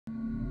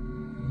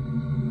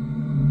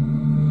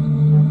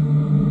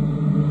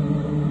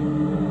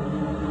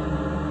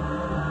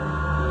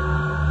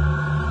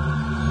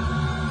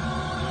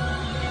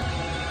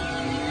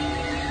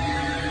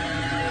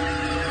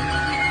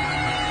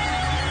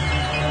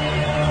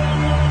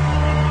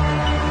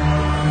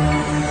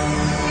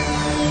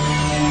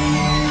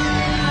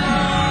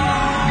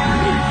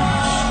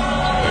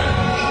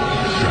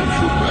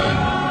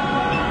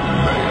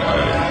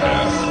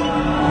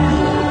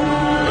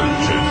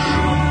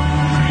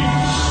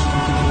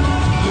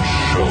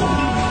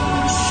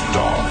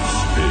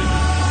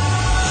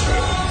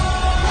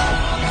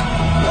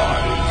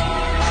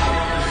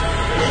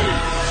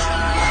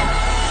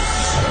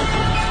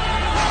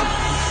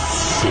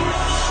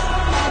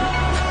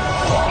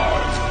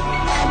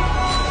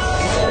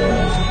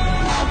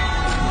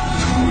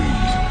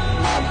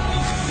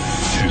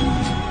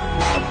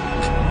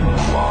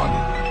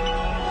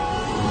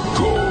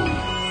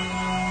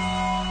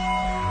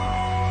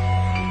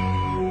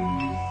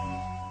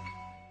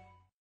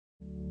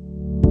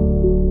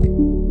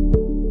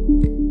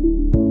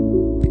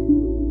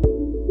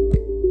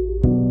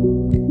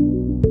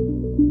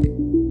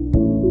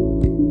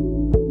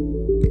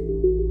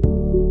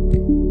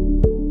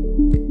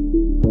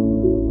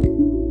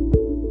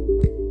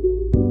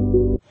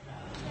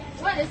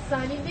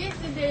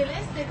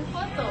take a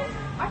photo.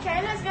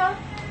 Okay, let's go.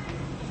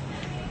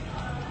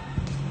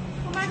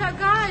 Oh my god,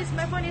 guys,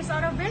 my phone is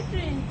out of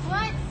battery.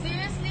 What?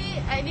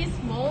 Seriously? At this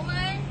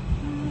moment?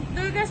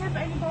 Do you guys have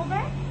any power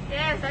bank?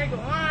 Yes, I got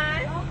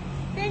one. Oh,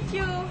 thank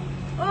you.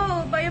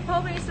 Oh, but your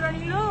power bank is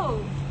running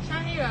low.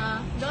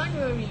 Shahira, don't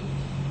worry.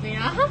 Wait,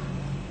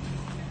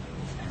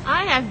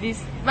 I have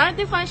this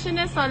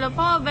multifunctional solar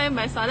power bank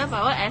by Solar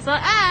Power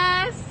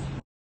SOS.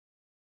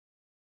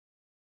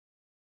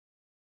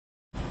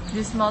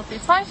 This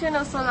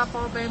multifunctional solar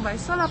power bank by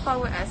Solar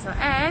Power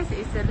SOS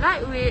is a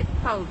lightweight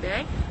power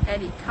bank,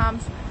 and it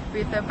comes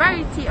with a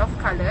variety of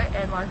color,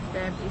 and one of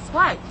them is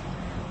white.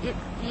 It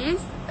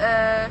is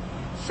a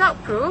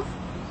shockproof,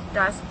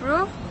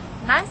 dustproof,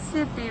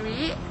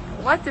 non-slippery,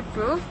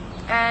 waterproof,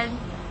 and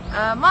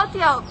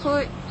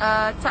multi-output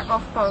type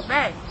of power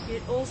bank.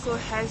 It also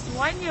has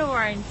 1-year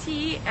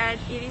warranty, and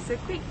it is a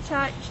quick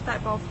charge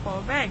type of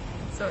power bank,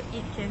 so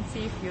it can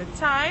save you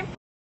time.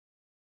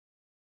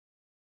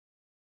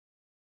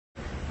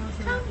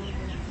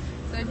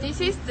 So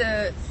this is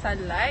the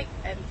sunlight,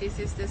 and this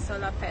is the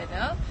solar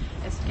panel.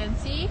 As you can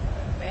see,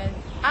 when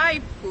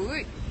I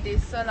put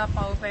this solar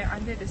power bank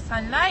under the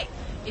sunlight,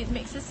 it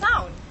makes a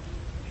sound.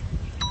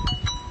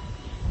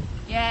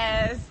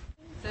 Yes,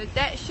 so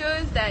that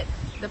shows that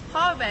the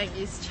power bank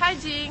is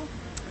charging.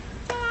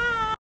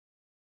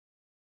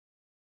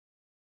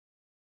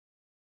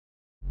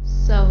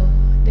 So,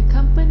 the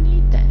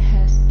company that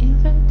has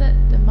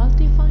invented the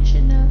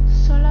multifunctional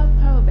solar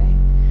power bank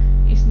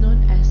is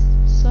known as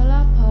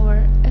Solar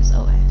Power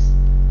SOS.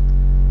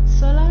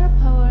 Solar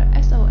Power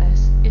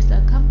SOS is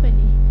a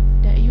company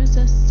that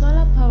uses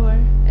solar power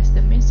as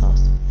the main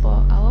source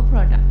for our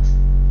products.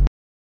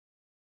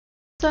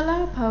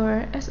 Solar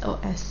Power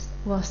SOS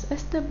was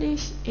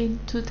established in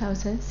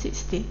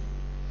 2016.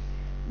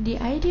 The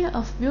idea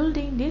of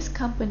building this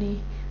company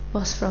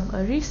was from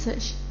a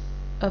research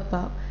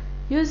about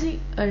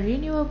using a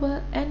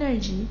renewable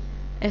energy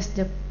as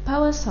the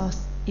power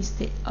source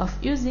instead of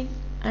using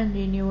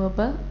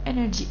unrenewable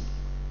energy.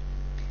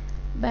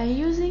 By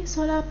using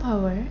solar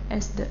power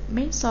as the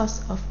main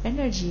source of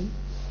energy,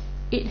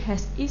 it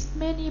has eased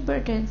many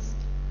burdens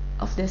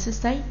of the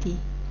society,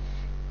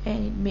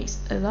 and it makes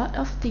a lot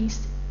of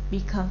things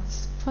become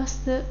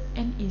faster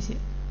and easier.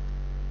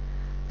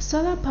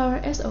 Solar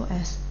Power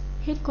SOS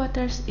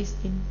headquarters is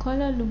in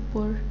Kuala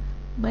Lumpur,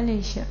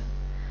 Malaysia,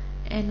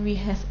 and we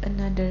have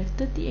another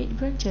 38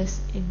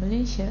 branches in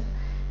Malaysia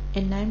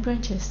and 9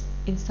 branches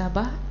in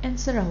Sabah and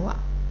Sarawak.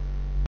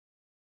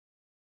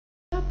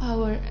 Solar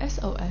Power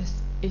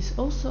SOS is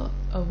also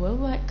a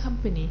worldwide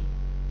company.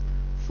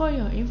 For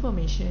your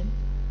information,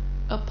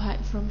 apart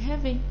from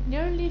having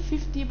nearly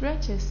 50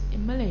 branches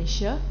in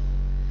Malaysia,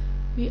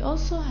 we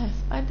also have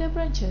other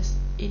branches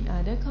in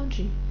other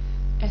countries,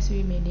 as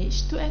we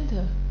managed to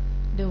enter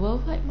the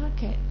worldwide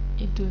market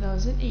in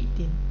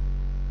 2018.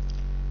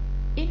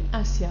 In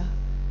Asia,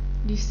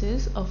 the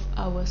sales of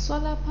our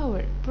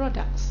solar-powered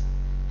products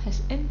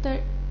has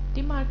entered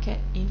the market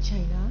in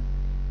China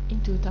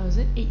in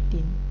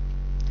 2018.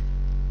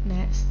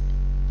 Next,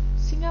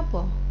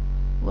 Singapore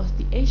was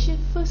the Asian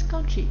first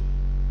country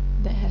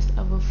that has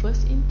our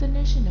first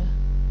international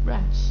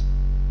branch.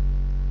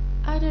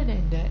 Other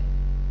than that,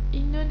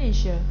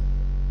 Indonesia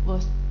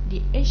was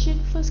the Asian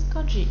first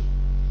country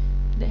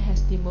that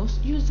has the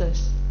most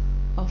users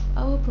of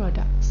our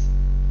products.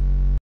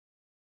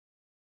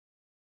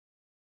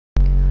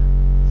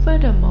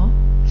 Furthermore,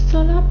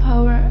 Solar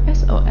Power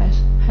SOS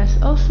has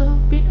also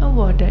been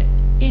awarded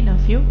in a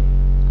few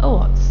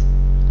awards.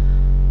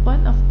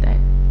 One of that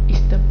is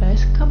the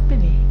Best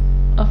Company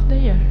of the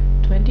Year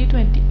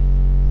 2020.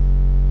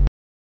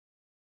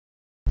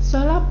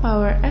 Solar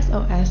Power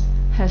SOS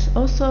has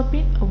also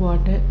been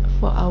awarded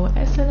for our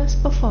excellence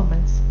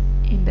performance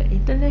in the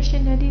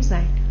International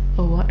Design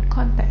Award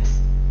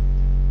Contest.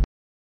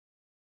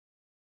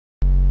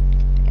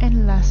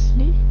 And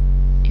lastly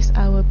is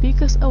our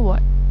biggest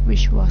award,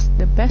 which was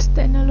the Best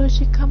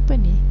Technology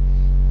Company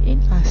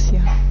in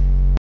Asia.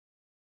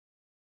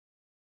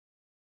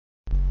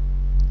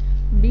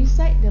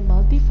 Beside the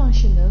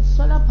multifunctional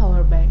solar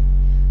power bank,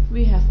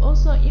 we have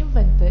also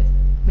invented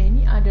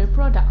many other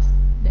products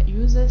that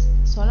uses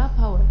solar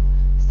power,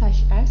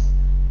 such as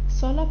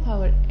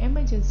solar-powered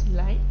emergency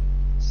light,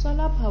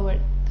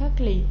 solar-powered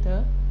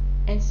calculator,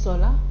 and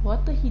solar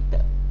water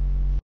heater.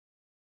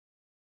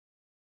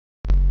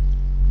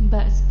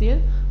 But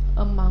still,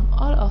 among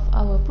all of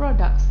our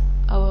products,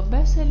 our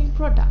best-selling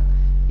product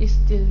is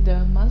still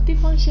the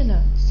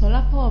multifunctional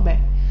solar power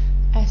bank,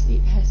 as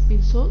it has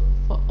been sold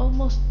for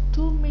almost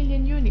 2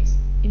 million units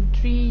in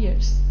 3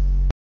 years.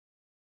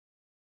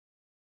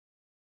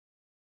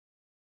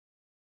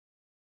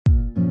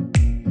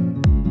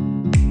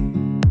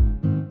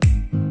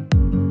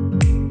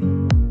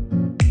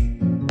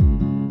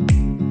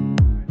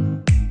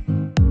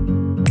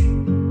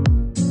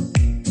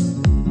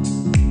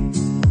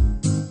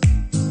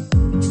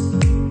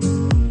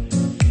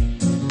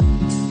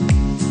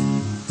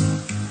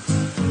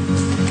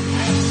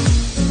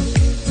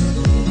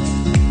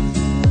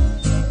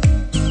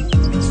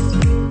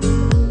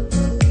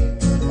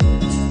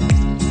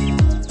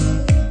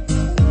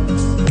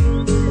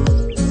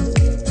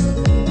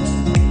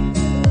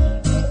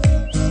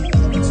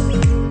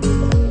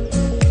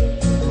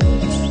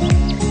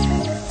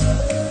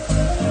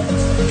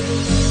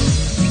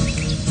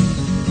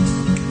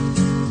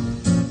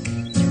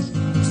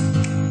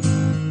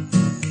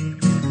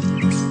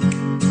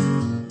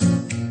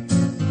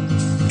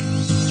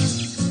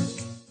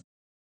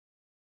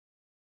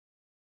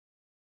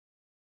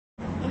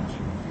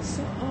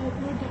 So our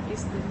product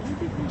is the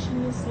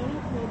multifunctional solar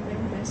power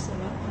bank by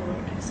Solar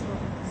Power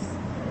SOS.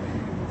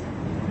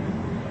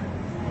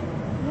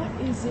 What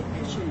is it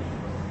actually?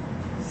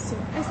 So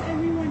as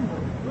everyone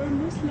knows, we're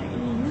most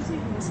likely using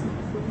our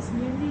smartphones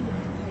nearly the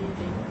entire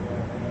day.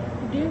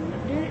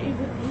 They're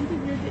even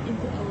integrated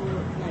into our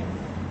work life.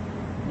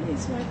 That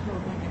is why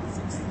power bank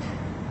exists.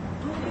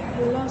 Power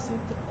bank allows you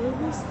to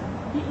always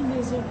be in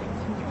the zone and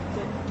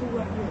connected to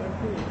what you are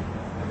doing.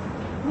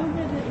 No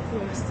matter if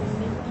you are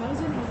sending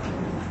thousands of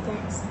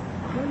texts,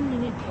 1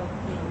 minute of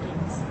playing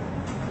games.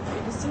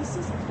 With the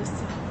sources of the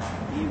sun,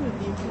 it will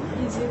be more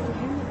easier to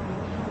handle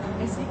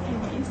as it can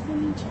be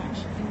instantly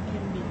charged and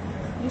can be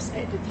used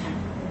at the time.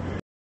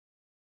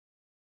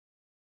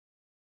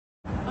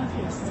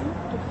 Okay, so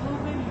the power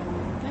bank has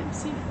a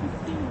Type-C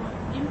 15-watt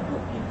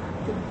input and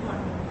output port.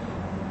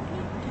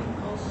 It can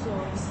also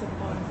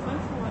support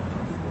 5 watt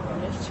of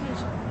wireless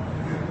charging.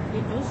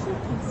 It also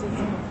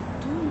consists of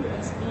 2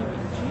 USB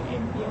with 3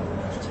 ampere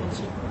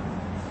charging.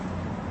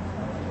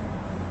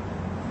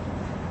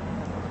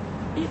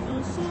 It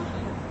also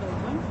has a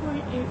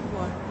 1.8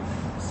 watt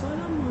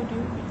solar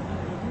module with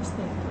LED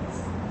status.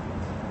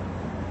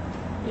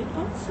 It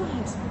also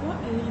has 4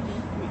 LED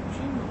with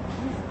 3 mode,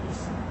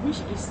 which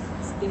is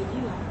steady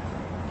light,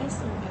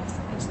 SOS,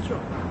 and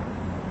strobe.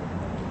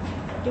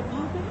 The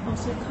power bank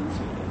also comes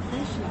with a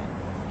flashlight,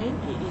 and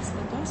it is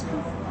a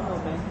dustproof power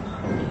bank.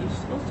 It is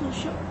also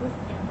shockproof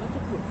and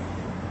waterproof.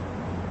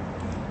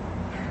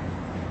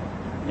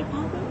 The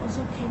power bank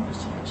also can be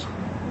charged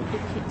with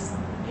the case,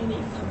 and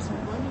it comes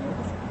with 1 year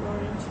of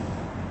warranty.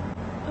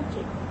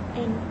 Okay,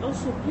 and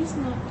also please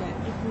note that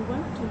if you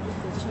want to use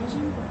the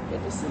charging port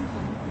at the same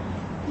time,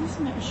 please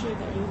make sure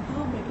that your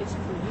power bank is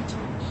fully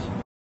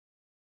charged.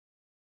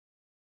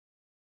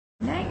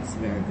 Next,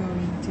 we are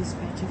going to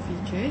special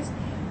features,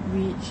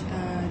 which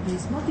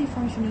this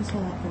multifunctional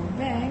solar power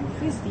bank.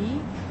 Firstly,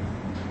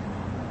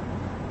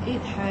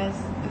 it has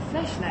a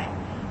flashlight,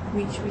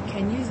 which we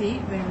can use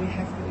it when we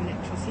have no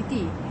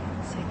electricity.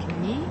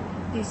 Secondly,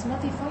 this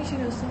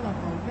multifunctional solar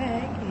power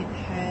bank, it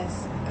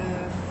has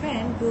a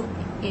fan built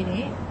in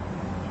it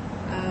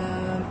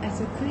as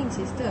a cooling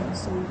system.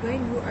 So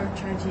when you are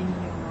charging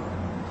your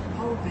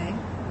power bank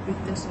with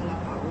the solar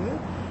power,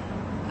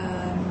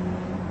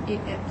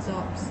 it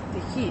absorbs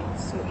the heat,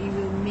 so it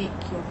will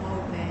make your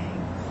power bank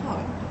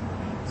hot.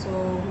 So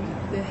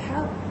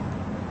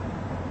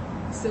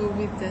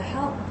with the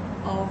help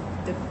of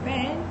the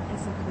fan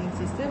as a cooling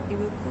system, it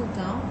will cool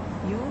down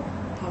your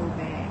power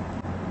bank.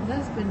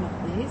 Last but not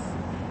least,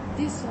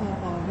 this solar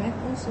power bank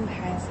also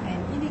has an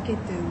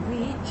indicator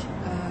which,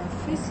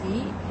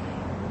 firstly,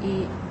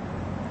 it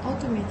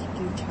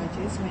automatically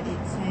charges when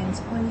it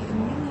sends only a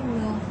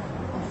minimum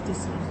of the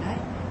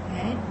sunlight,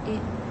 and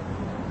it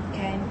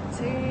can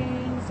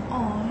turn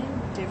on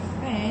the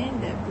fan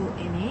that built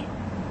in it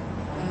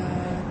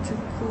to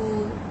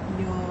cool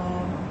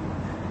your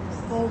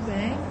power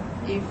bank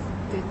if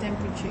the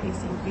temperature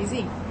is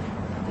increasing.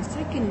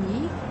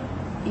 Secondly,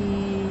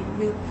 it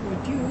will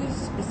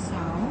produce a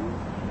sound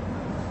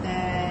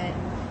that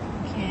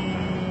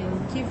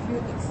can give you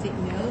a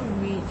signal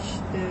which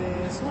the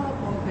solar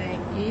power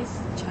bank is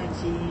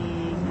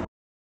charging.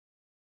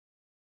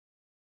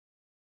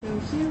 So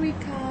here we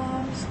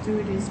come to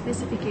the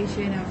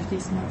specification of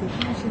this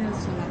multifunctional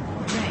solar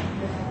power bank.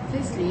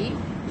 Firstly,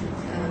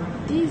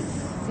 this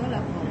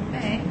solar power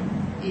bank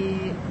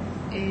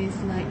is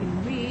light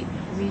in weight,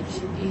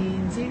 which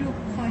in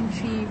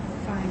 0.350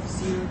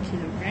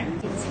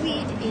 kilograms. Its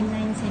width in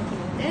 9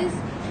 centimeters,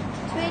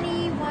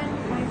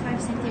 21.5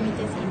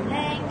 centimeters in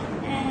length,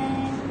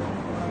 and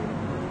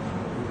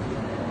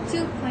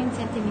 2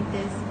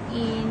 centimeters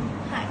in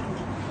height.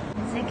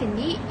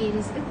 Secondly, it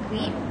is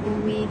equipped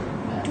with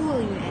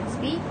dual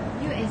USB,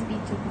 USB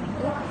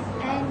 2.0,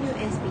 and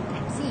USB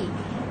Type-C.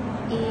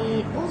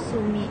 It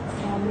also made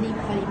from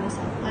nickel polymer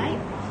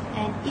sulfide,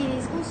 and it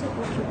is also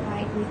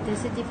occupied with the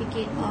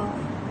certificate of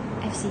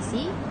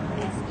FCC,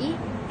 SE,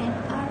 and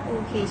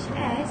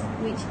ROHS,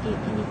 which it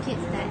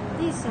indicates that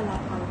this solar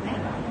power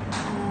bank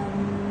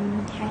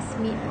has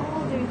met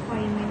all the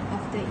requirements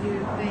of the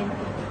European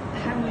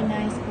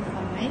harmonized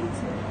performance,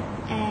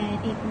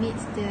 and it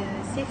meets the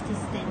safety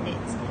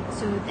standards.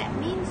 So that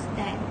means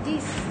that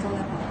this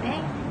solar power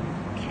bank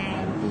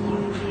can be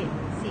used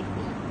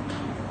safely.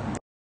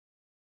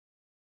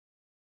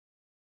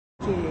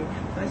 Okay,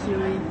 what you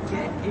will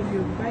get if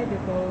you buy the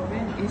power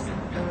bank is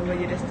a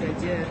wireless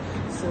charger.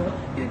 So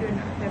you do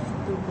not have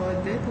to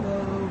bother to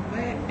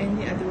buy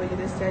any other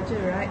wireless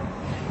charger, right?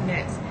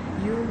 Next,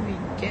 you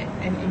will get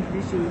an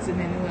English user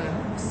manual,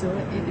 so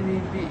it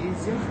will be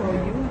easier for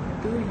you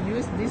to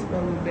use this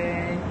power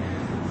bank.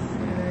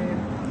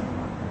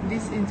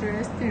 This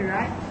interesting,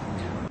 right?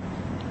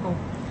 Oh,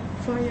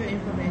 for your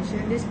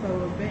information, this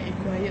power bank is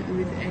wired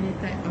with any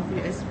type of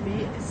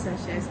USB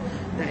such as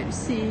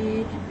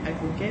Type-C,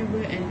 iPhone cable,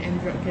 and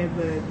Android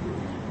cable.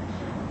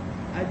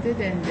 Other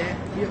than that,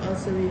 you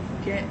also will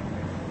get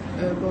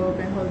a power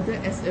bank holder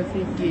as a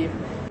free gift.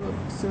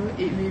 So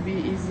it will be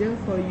easier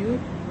for you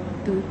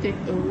to take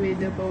away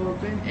the power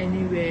bank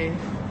anywhere.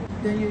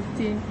 Don't you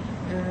think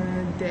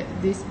that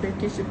this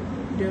package is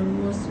the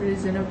most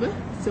reasonable?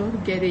 So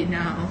get it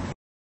now.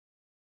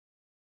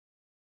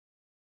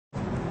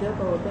 The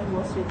power bank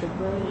was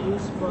suitable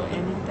used for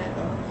any type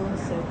of phone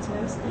such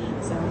as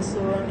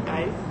Samsung,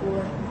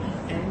 iPhone,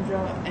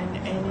 Android, and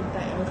any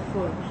type of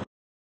phone.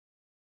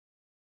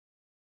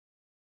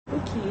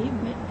 Okay,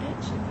 but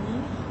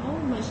actually, how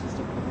much is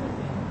the power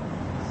bank?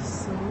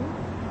 So,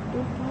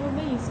 the power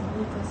bank is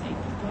only cost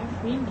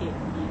ringgit.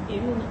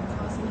 It will not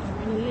cost an arm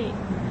and a leg.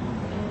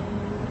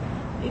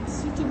 And it's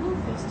suitable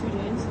for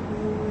students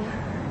who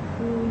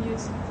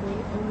use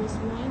phone almost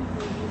one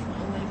whole day for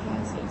online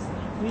classes.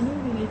 We know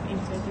we live in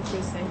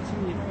 21st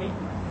century, right?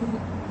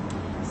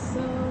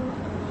 So,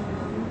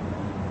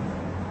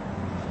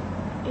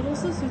 it's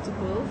also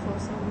suitable for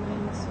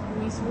someone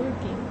who is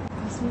working.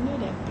 Because we know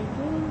that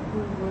people who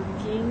are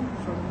working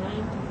from 9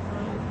 to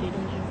 5, they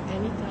don't have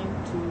any time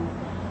to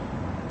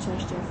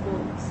charge their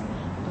phones.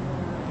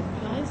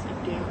 Implies if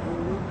they are a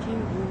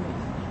working woman.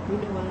 You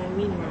know what I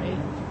mean,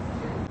 right?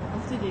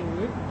 After they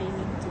work, they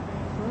need to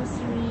buy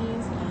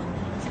groceries and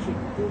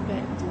go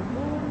back to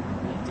home.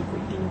 We have to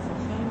cook dinner for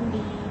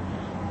family.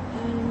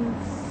 And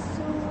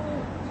so,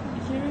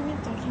 hearing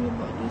and talking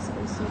about this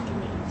also can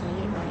make you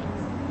tired, right?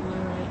 Am I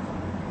right?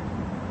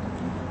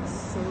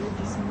 So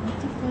this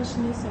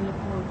multifunctional solar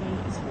power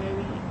bank is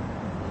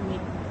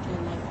make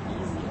their life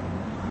easier.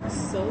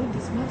 So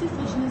this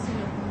multifunctional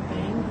solar power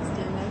bank is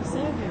their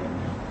lifesaver.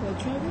 While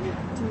traveling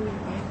to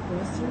buy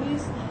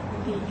groceries,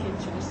 they can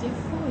charge their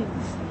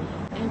phones,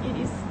 and it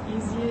is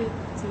easier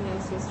to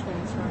less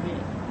stress,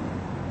 right?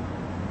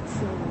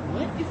 So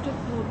what if the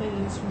power bank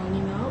is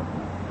running out?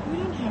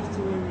 We don't have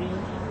to worry.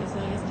 As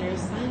long as there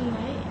is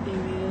sunlight, they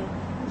will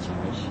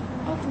charge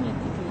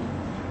automatically,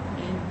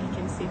 and we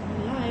can save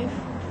our life.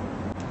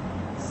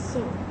 So,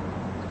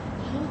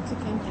 how to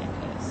contact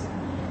us?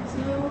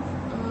 So,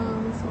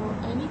 for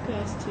any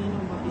question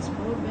about this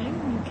power bank,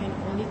 you can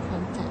only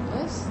contact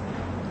us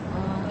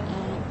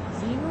at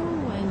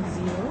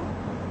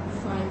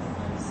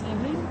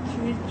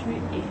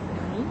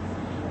 010-557-3389,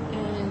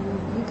 and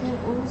you can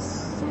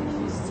also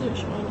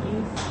search on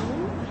info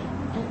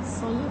at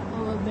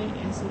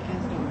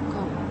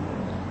solarpowerbanksos.com.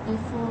 And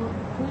for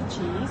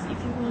purchase, if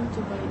you want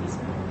to buy this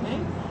power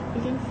bank,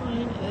 you can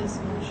find us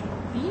on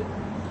Shopee.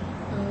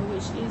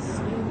 Which is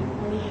you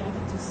only have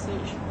to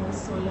search for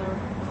solar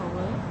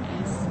power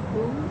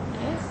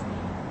SOS.OS.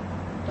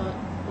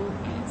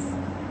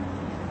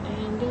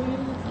 And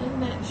on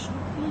that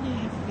Shopee, they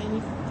have many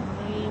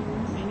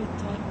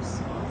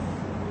types of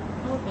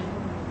power bank.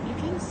 You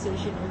can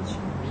search it on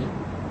Shopee.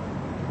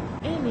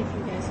 And if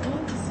you guys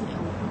want to see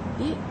our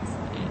updates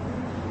at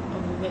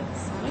our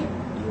website,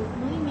 you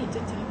only need to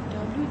type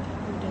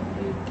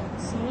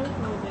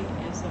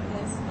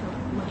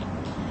www.solarpowerbanksos.my.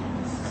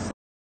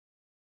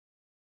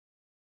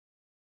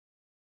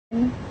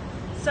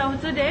 So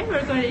today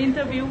we're going to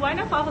interview one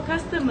of our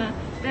customers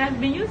that have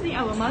been using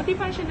our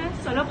multifunctional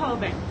solar power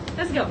bank.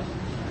 Let's go.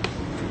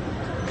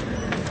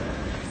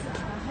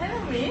 Hello,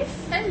 Miss.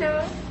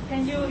 Hello.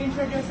 Can you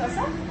introduce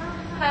yourself?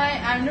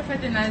 Hi, I'm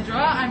Nufatin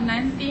Najwa. I'm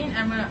 19.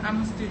 I'm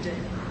a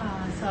student.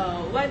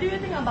 So what do you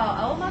think about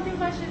our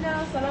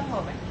multifunctional solar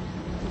power bank?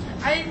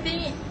 I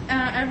think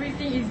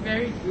everything is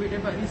very good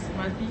about this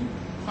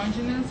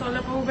multi-functional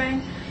solar power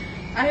bank.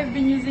 I have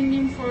been using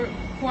them for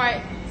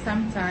quite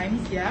some time,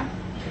 yeah,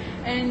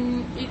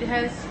 and it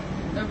has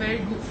a very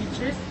good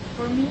features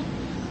for me.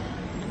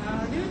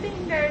 Do you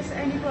think there's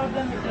any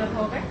problem with the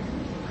power bank?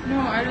 No,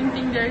 I don't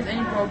think there is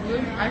any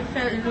problem. I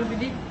fell in love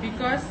with it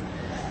because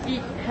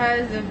it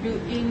has a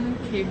built-in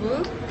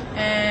cable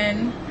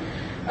and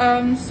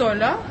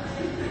solar,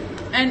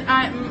 and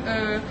I'm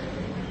a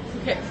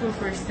forgetful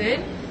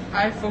person.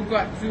 I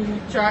forgot to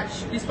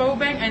charge this power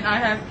bank and I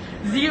have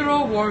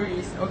zero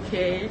worries,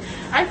 okay?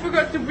 I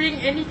forgot to bring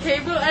any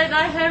cable and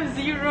I have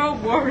zero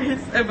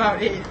worries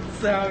about it.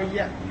 So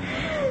yeah,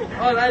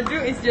 all I do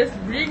is just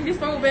bring this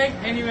power bank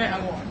anywhere I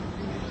want.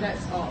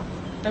 That's all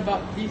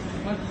about this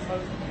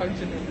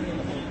multifunctional.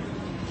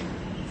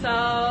 So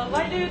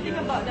what do you think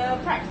about the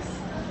price?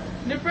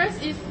 The price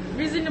is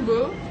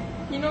reasonable.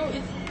 You know,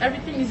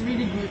 everything is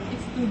really good.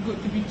 It's too good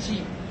to be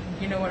cheap.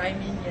 You know what I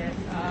mean? Yes.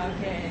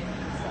 Okay.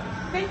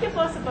 Thank you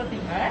for supporting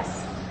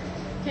us.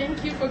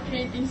 Thank you for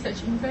creating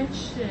such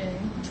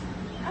invention.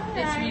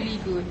 That's really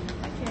good.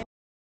 Okay.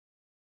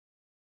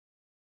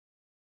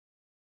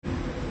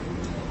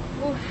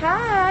 Oh,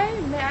 hi.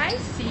 May I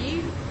see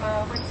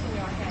what's in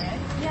your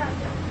hand? Yeah.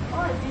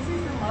 Oh, this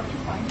is a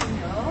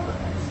multifunctional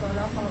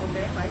solar power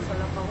bank by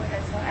Solar Power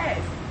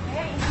SOS.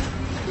 May I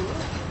introduce you?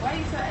 What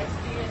is your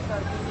experience of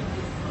using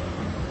this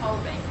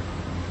power bank?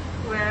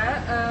 Well,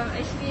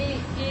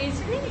 actually, it's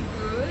really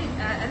good.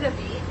 I love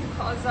it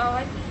because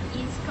I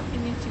think it's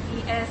convenient to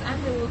me as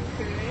I'm the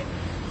worker.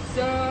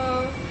 So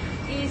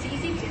it's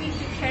easy to me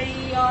to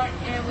carry on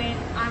when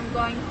I'm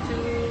going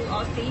to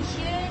our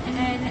station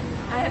and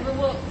I have a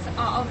work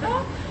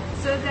outdoor,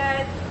 so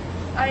that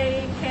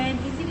I can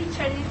easily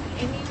charge it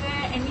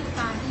anywhere,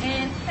 anytime.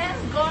 And thanks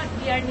God,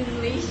 we are in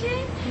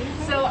Malaysia,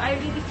 so I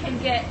really can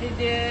get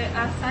the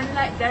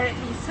sunlight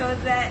directly, so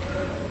that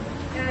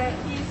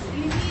it's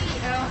really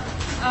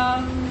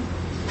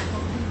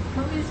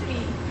convince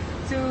me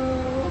to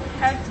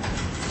have.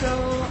 So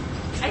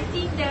I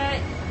think that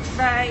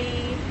by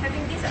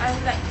having this, I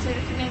would like to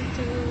recommend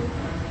to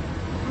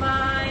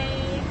my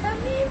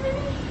family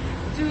maybe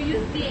to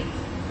use it.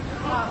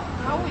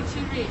 How would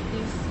you rate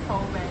this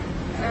power bank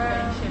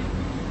invention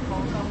for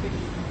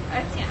company?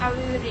 I think I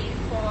will rate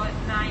for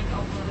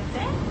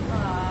 9/10.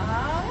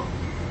 Wow,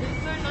 it's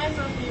so nice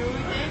of you.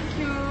 Thank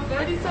you.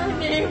 What is your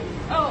name?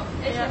 Oh,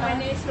 actually my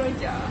name is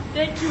Roja.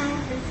 Thank you,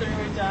 Mr.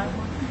 Roja.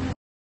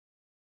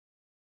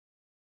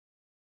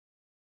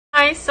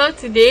 Hi, so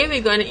today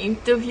we're going to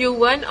interview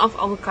one of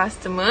our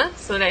customers.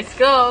 So let's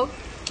go.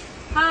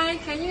 Hi,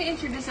 can you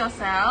introduce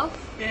yourself?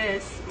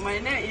 Yes, my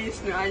name is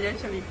Nuaja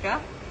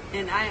Shamika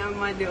and I am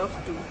mother of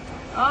 2.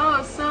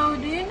 Oh, so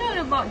do you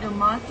know about the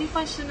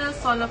multifunctional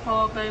solar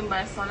power bank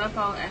by Solar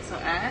Power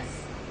SOS?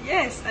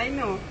 Yes, I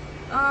know.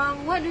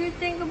 What do you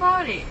think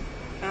about it?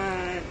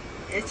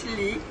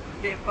 Actually,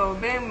 the power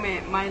bank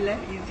made my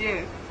life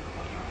easier.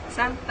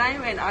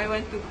 Sometimes when I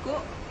want to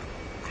cook,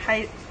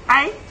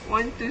 I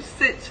want to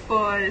search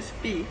for a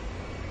recipe.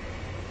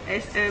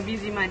 As a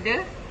busy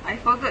mother, I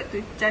forgot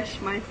to charge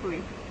my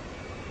phone.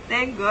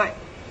 Thank God,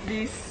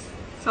 this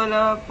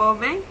solar power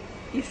bank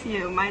is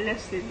here, my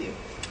life studio.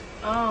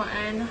 Oh,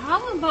 and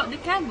how about the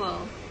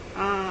cable?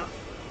 I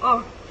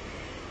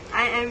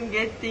am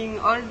getting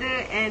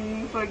older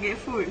and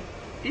forgetful.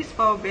 This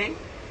power bank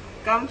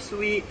comes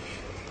with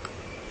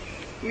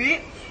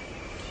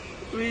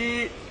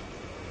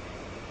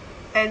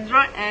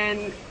Android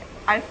and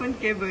iPhone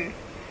cable.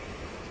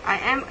 I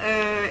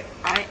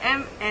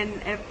am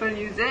an Apple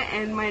user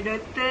and my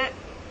daughter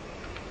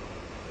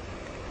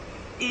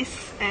is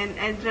an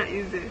Android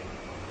user.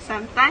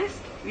 Sometimes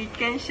we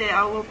can share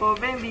our power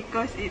bank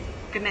because it's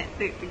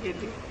connected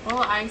together.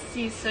 Oh, I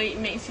see. So it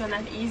makes your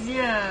life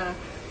easier.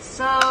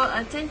 So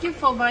thank you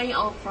for buying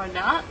our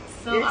product.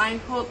 So Yes. I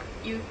hope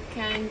you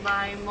can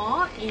buy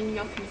more in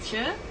your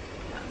future.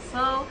 Yeah,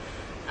 so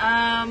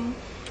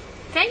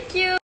thank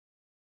you.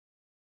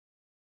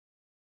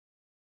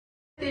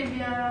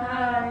 Divya,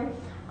 hi.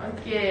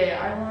 Okay,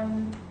 I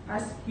want to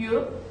ask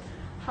you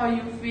how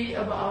you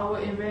feel about our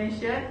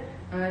invention,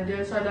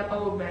 the solar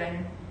power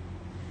bank.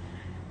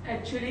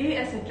 Actually,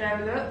 as a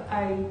traveler,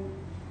 I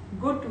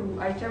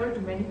travel to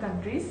many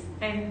countries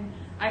and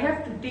I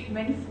have to take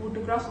many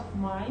photographs of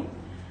mine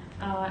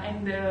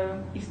and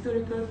the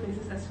historical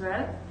places as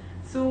well.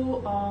 So,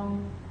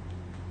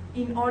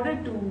 in order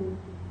to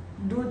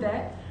do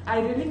that, I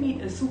really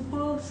need a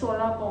super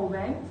solar power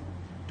bank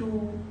to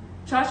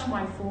charge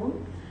my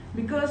phone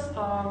because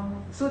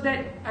so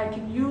that I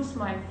can use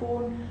my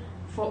phone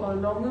for a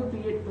longer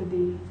period per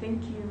day.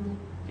 Thank you.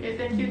 Okay,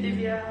 thank you,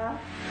 Divya.